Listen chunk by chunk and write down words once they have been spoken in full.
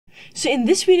So in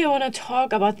this video, I want to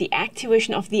talk about the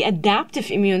activation of the adaptive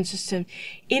immune system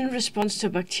in response to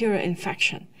bacterial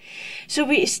infection. So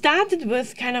we started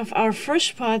with kind of our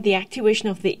first part, the activation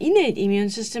of the innate immune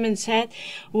system, and said,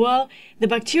 well, the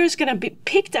bacteria is going to be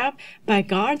picked up by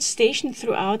guards stationed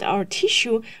throughout our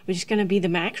tissue, which is going to be the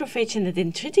macrophage and the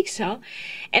dendritic cell.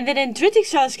 And the dendritic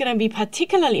cell is going to be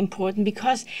particularly important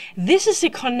because this is a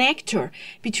connector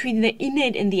between the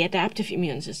innate and the adaptive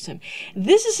immune system.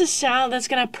 This is a cell that's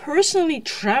going to personally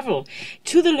travel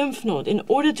to the lymph node in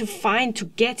order to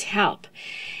get help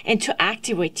and to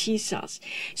activate T cells.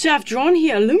 So I've drawn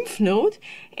here a lymph node,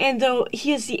 and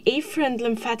here's the afferent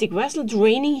lymphatic vessel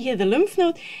draining here the lymph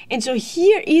node. And so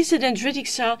here is a dendritic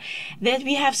cell that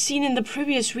we have seen in the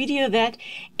previous video that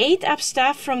ate up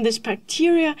stuff from this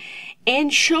bacteria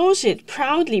and shows it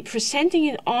proudly, presenting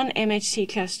it on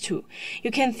MHC class 2.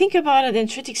 You can think about a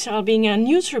dendritic cell being a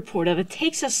news reporter that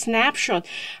takes a snapshot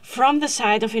from the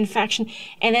site of infection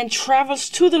and then travels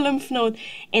to the lymph node,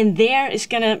 and there is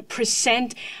going to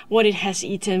present what it has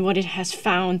eaten, what it has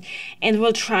found, and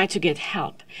will try to get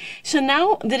help. So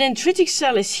now the dendritic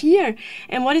cell is here,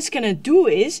 and what it's going to do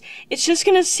is it's just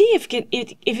going to see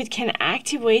if it can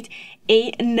activate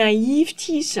a naive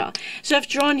T cell. So I've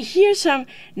drawn here some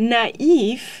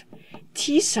naive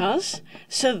T cells.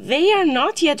 So they are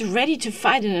not yet ready to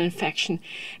fight an infection.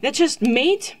 They're just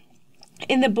made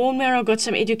in the bone marrow, got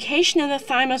some education in the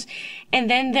thymus, and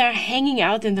then they're hanging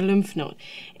out in the lymph node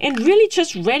and really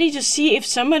just ready to see if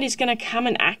somebody's going to come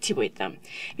and activate them.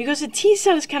 Because a T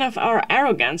cell is kind of our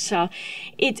arrogant cell.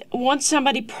 It wants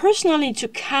somebody personally to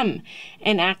come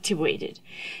and activate it.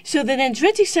 So the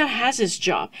dendritic cell has its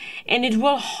job, and it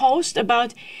will host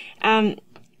about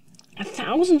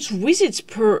 1,000 visits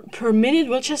per minute.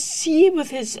 We'll just see with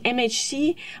his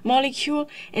MHC molecule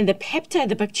and the peptide,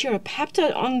 the bacterial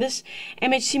peptide on this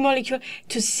MHC molecule,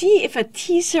 to see if a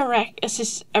T cell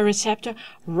receptor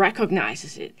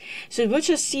recognizes it. So we'll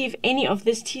just see if any of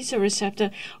this T cell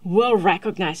receptor will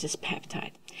recognize this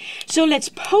peptide. So let's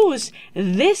pose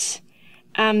this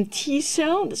T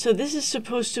cell. So this is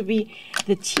supposed to be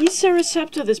the T cell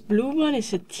receptor. This blue one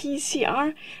is a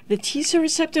TCR, the T cell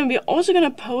receptor. And we're also going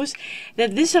to pose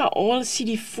that these are all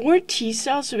Cd4 T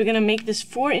cells. So we're going to make this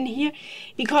 4 in here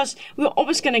because we're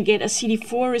always going to get a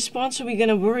Cd4 response. So we're going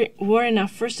to worry now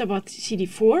first about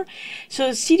Cd4.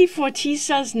 So Cd4 T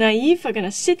cells naive are going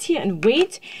to sit here and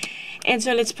wait. And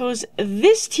so let's pose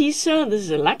this T cell. This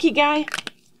is a lucky guy,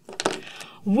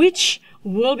 which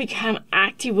will become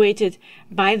activated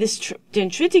by this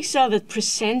dendritic cell that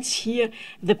presents here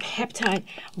the peptide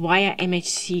via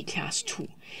MHC class 2.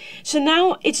 So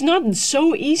now it's not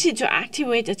so easy to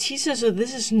activate a T cell, so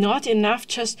this is not enough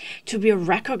just to be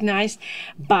recognized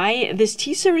by this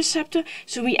T cell receptor.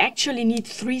 So we actually need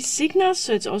 3 signals,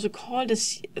 so it's also called a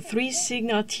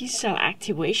 3-signal T cell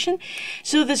activation.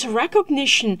 So this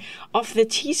recognition of the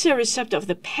T cell receptor of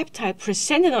the peptide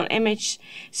presented on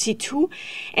MHC2,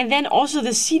 and then also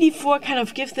the CD4 kind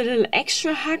of gives the little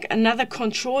extra hug, another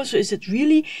control. So is it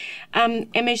really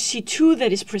MHC2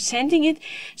 that is presenting it?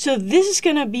 So this is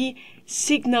going to be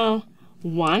signal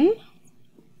 1.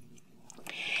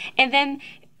 And then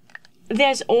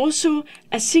there's also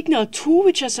a signal 2,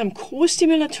 which are some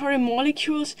co-stimulatory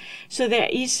molecules. So there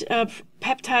is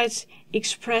peptides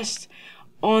expressed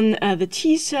on the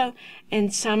T cell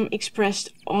and some expressed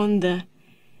on the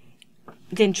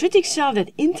dendritic cell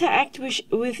that interact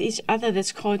with each other.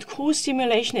 That's called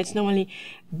co-stimulation. It's normally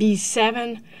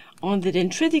B7 on the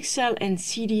dendritic cell and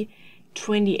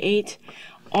CD28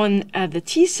 on the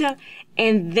T cell,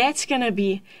 and that's going to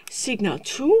be signal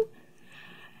 2.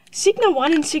 Signal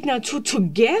 1 and signal 2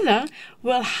 together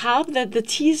will help that the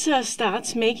T cell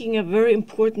starts making a very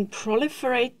important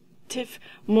proliferative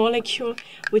molecule,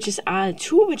 which is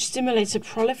IL-2, which stimulates the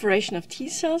proliferation of T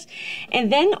cells. And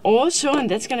then also, and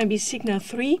that's going to be signal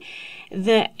 3,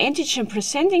 the antigen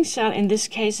presenting cell, in this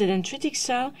case the dendritic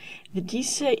cell, the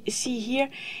DC here,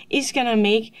 is going to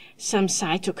make some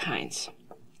cytokines.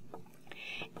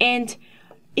 And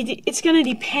it's going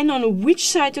to depend on which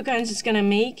cytokines it's going to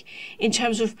make in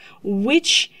terms of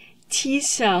which T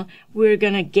cell we're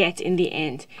going to get in the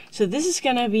end. So this is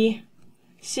going to be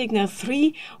signal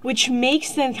 3, which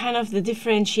makes then kind of the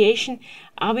differentiation.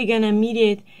 Are we going to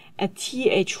mediate a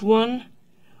Th1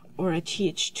 or a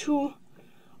Th2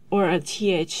 or a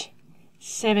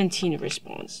Th17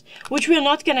 response, which we're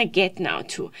not going to get now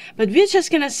to. But we're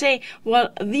just going to say,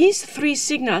 well, these 3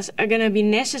 signals are going to be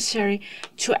necessary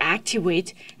to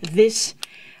activate this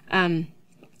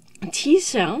T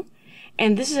cell.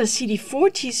 And this is a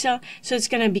CD4 T cell, so it's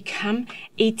going to become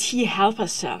a T helper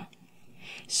cell.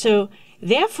 So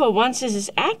therefore, once this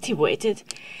is activated,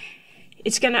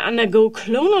 it's going to undergo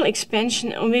clonal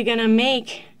expansion, and we're going to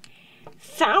make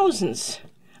thousands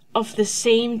of the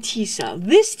same T cell.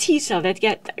 This T cell that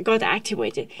got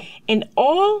activated, and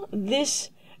all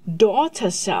these daughter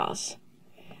cells,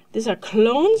 these are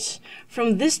clones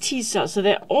from this T cell. So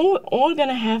they're all going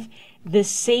to have the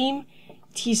same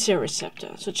T cell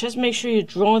receptor. So just make sure you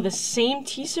draw the same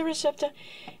T cell receptor,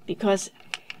 because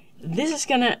this is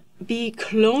going to be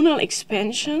clonal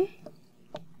expansion.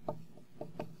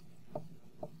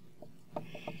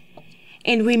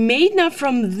 And we made now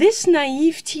from this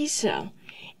naive T cell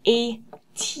a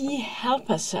T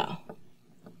helper cell.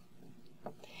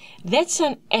 That's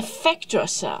an effector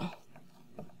cell.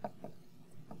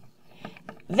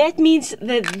 That means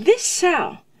that this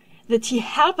cell, the T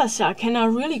helper cell, can now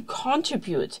really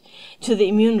contribute to the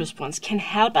immune response, can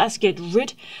help us get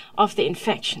rid of the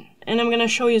infection. And I'm going to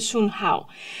show you soon how.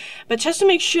 But just to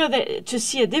make sure that to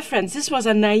see a difference, this was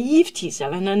a naive T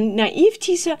cell. And a naive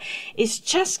T cell is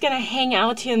just going to hang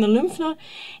out here in the lymph node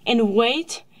and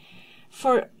wait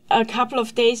for a couple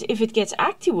of days if it gets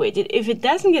activated. If it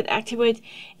doesn't get activated,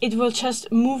 it will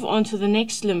just move on to the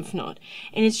next lymph node,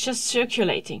 and it's just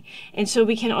circulating. And so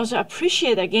we can also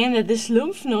appreciate again that these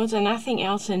lymph nodes are nothing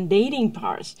else than dating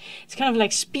parts. It's kind of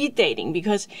like speed dating,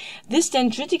 because this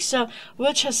dendritic cell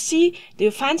will just see, do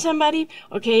you find somebody?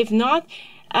 Okay, if not,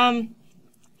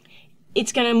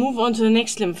 it's going to move on to the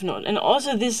next lymph node. And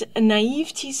also these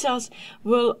naive T cells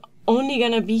will only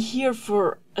going to be here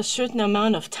for a certain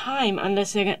amount of time,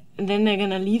 unless then they're going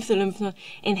to leave the lymph node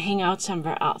and hang out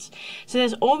somewhere else. So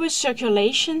there's always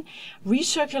circulation,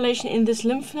 recirculation in this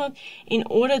lymph node in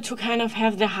order to kind of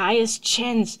have the highest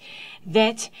chance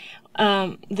that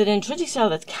the dendritic cell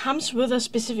that comes with a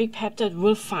specific peptide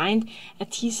will find a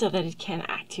T cell that it can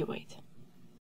activate.